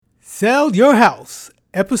Sell Your House,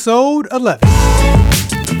 Episode 11.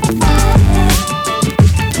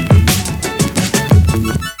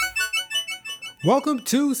 Welcome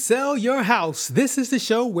to Sell Your House. This is the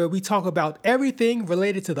show where we talk about everything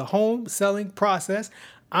related to the home selling process.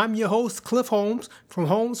 I'm your host, Cliff Holmes from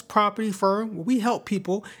Holmes Property Firm, where we help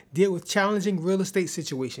people deal with challenging real estate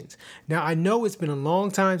situations. Now, I know it's been a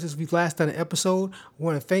long time since we've last done an episode. I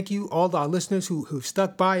want to thank you, all our listeners who've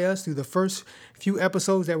stuck by us through the first few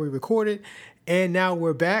episodes that we recorded. And now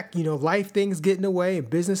we're back. You know, life things get in the way and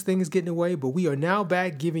business things get in the way, but we are now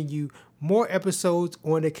back giving you more episodes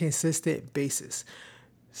on a consistent basis.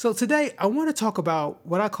 So today, I want to talk about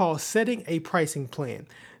what I call setting a pricing plan.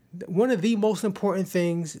 One of the most important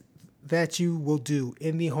things that you will do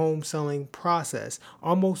in the home selling process,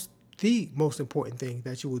 almost the most important thing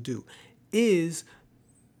that you will do, is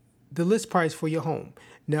the list price for your home.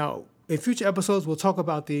 Now, in future episodes, we'll talk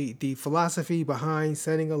about the philosophy behind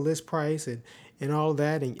setting a list price and all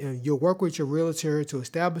that. And you'll work with your realtor to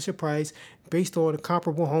establish a price based on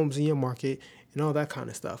comparable homes in your market and all that kind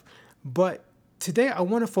of stuff. But today, I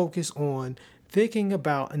want to focus on thinking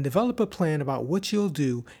about and develop a plan about what you'll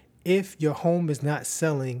do if your home is not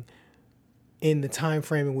selling in the time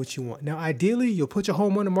frame in which you want. Now, ideally, you'll put your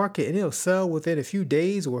home on the market and it'll sell within a few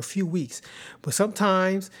days or a few weeks. But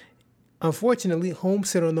sometimes, unfortunately,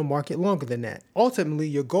 homes sit on the market longer than that. Ultimately,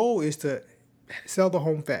 your goal is to sell the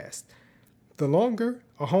home fast. The longer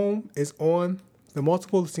a home is on the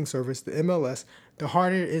multiple listing service, the MLS, the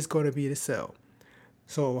harder it is going to be to sell.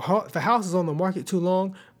 So if the house is on the market too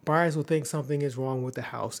long, buyers will think something is wrong with the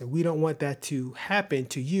house. And we don't want that to happen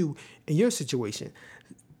to you in your situation.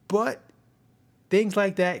 But things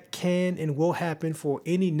like that can and will happen for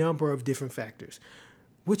any number of different factors.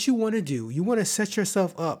 What you want to do, you want to set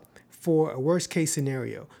yourself up for a worst case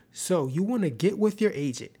scenario. So you want to get with your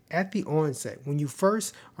agent at the onset. When you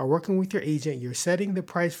first are working with your agent, you're setting the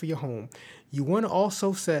price for your home. You want to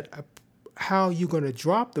also set how you're going to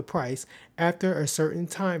drop the price after a certain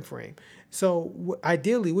time frame. So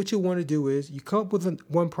ideally, what you want to do is you come up with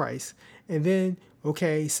one price and then,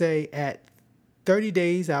 say at 30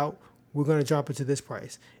 days out, we're going to drop it to this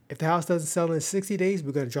price. If the house doesn't sell in 60 days,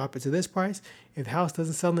 we're going to drop it to this price. If the house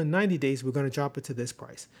doesn't sell in 90 days, we're going to drop it to this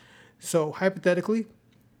price. So hypothetically,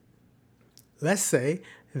 let's say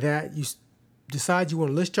that you decide you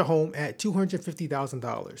want to list your home at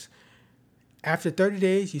 $250,000. After 30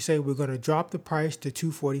 days, you say we're going to drop the price to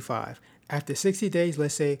 $245,000. After 60 days,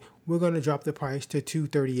 let's say we're going to drop the price to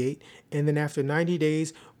 $238,000. And then after 90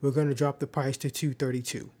 days, we're going to drop the price to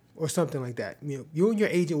 $232,000 or something like that. You and your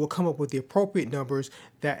agent will come up with the appropriate numbers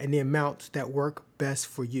and the amounts that work best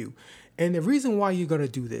for you. And the reason why you're going to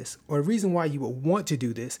do this, or the reason why you would want to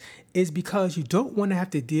do this, is because you don't want to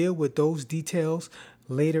have to deal with those details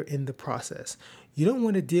later in the process. You don't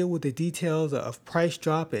want to deal with the details of price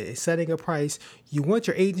drop and setting a price. You want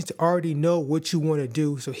your agent to already know what you want to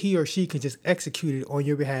do so he or she can just execute it on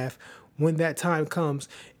your behalf when that time comes.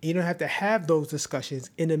 You don't have to have those discussions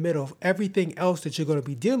in the middle of everything else that you're going to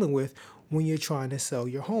be dealing with when you're trying to sell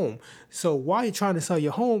your home. So while you're trying to sell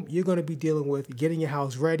your home, you're going to be dealing with getting your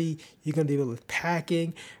house ready. You're going to deal with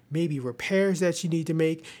packing, maybe repairs that you need to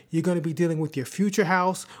make. You're going to be dealing with your future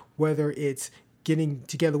house, whether it's getting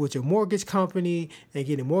together with your mortgage company and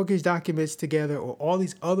getting mortgage documents together or all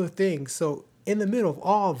these other things. So in the middle of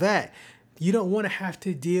all that, you don't want to have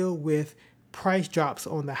to deal with price drops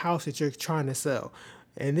on the house that you're trying to sell.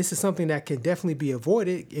 And this is something that can definitely be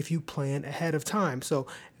avoided if you plan ahead of time. So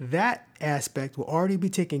that aspect will already be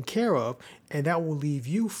taken care of, and that will leave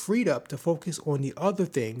you freed up to focus on the other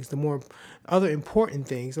things, other important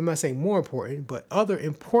things. I'm not saying more important, but other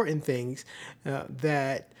important things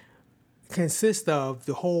that consist of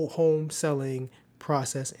the whole home selling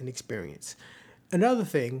process and experience. Another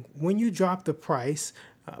thing, when you drop the price,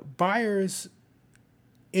 buyers'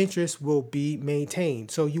 interest will be maintained.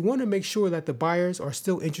 So you want to make sure that the buyers are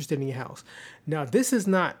still interested in your house. Now, this is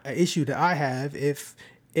not an issue that I have. If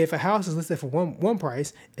a house is listed for one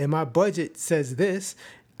price and my budget says this,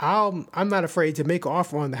 I'm not afraid to make an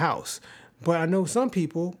offer on the house. But I know some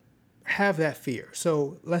people have that fear.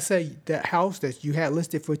 So let's say that house that you had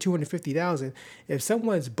listed for $250,000, if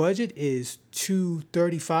someone's budget is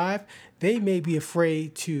 $235,000, they may be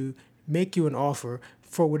afraid to make you an offer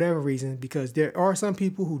for whatever reason, because there are some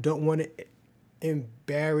people who don't want to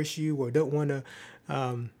embarrass you or don't want to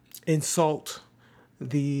insult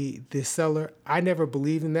the seller. I never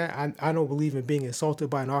believe in that. I don't believe in being insulted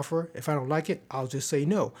by an offer. If I don't like it, I'll just say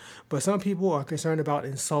no. But some people are concerned about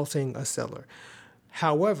insulting a seller.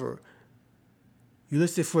 However, you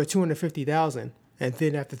list it for $250,000, and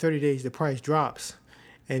then after 30 days, the price drops.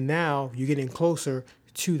 And now you're getting closer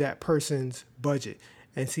to that person's budget.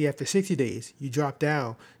 And see, after 60 days, you drop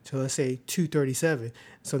down to, let's say, $237.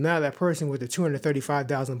 So now that person with a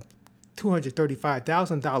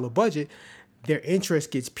 $235,000 budget, their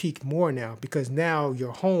interest gets peaked more now, because now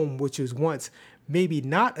your home, which was once maybe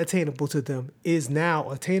not attainable to them, is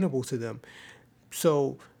now attainable to them.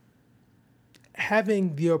 So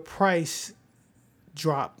having your price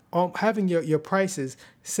drop, having your prices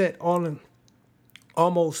set on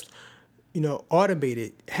almost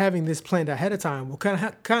automated, having this planned ahead of time will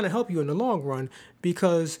kind of help you in the long run,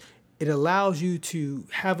 because it allows you to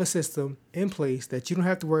have a system in place that you don't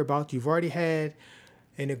have to worry about. You've already had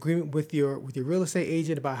an agreement with your real estate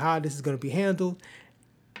agent about how this is going to be handled,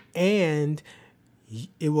 and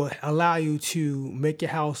it will allow you to make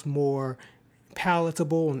your house more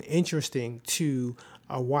palatable and interesting to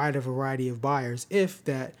a wider variety of buyers. If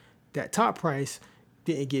that top price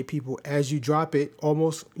didn't get people, as you drop it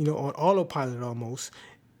almost on autopilot, almost,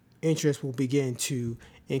 interest will begin to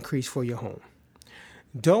increase for your home.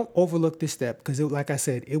 Don't overlook this step, because like I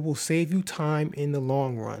said, it will save you time in the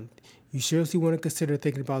long run. You seriously want to consider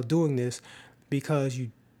thinking about doing this, because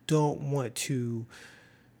you don't want to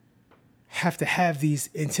have these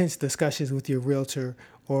intense discussions with your realtor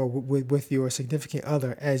or with your significant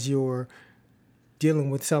other as you're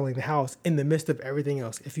dealing with selling the house in the midst of everything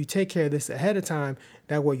else. If you take care of this ahead of time,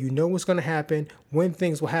 that way you know what's going to happen, when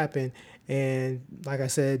things will happen, and like I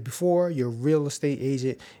said before, your real estate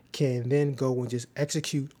agent can then go and just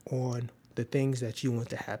execute on the things that you want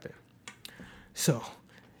to happen. So,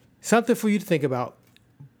 something for you to think about.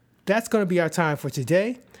 That's going to be our time for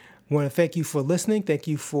today. I want to thank you for listening. Thank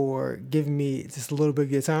you for giving me just a little bit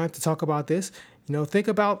of your time to talk about this. Think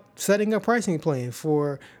about setting a pricing plan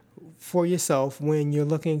for yourself when you're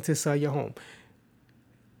looking to sell your home.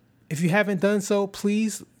 If you haven't done so,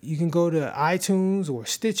 please, you can go to iTunes or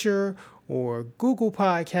Stitcher or Google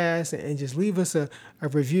Podcasts and just leave us a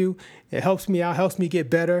review. It helps me out, helps me get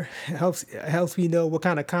better. It helps me know what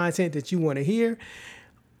kind of content that you want to hear.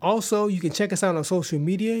 Also, you can check us out on social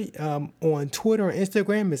media. On Twitter and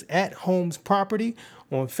Instagram is @HomesProperty.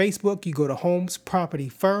 On Facebook, you go to Homes Property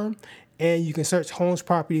Firm. And you can search Homes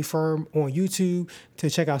Property Firm on YouTube to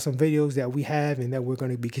check out some videos that we have and that we're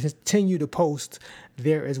going to continue to post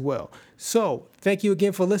there as well. So thank you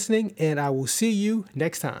again for listening, and I will see you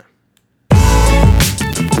next time.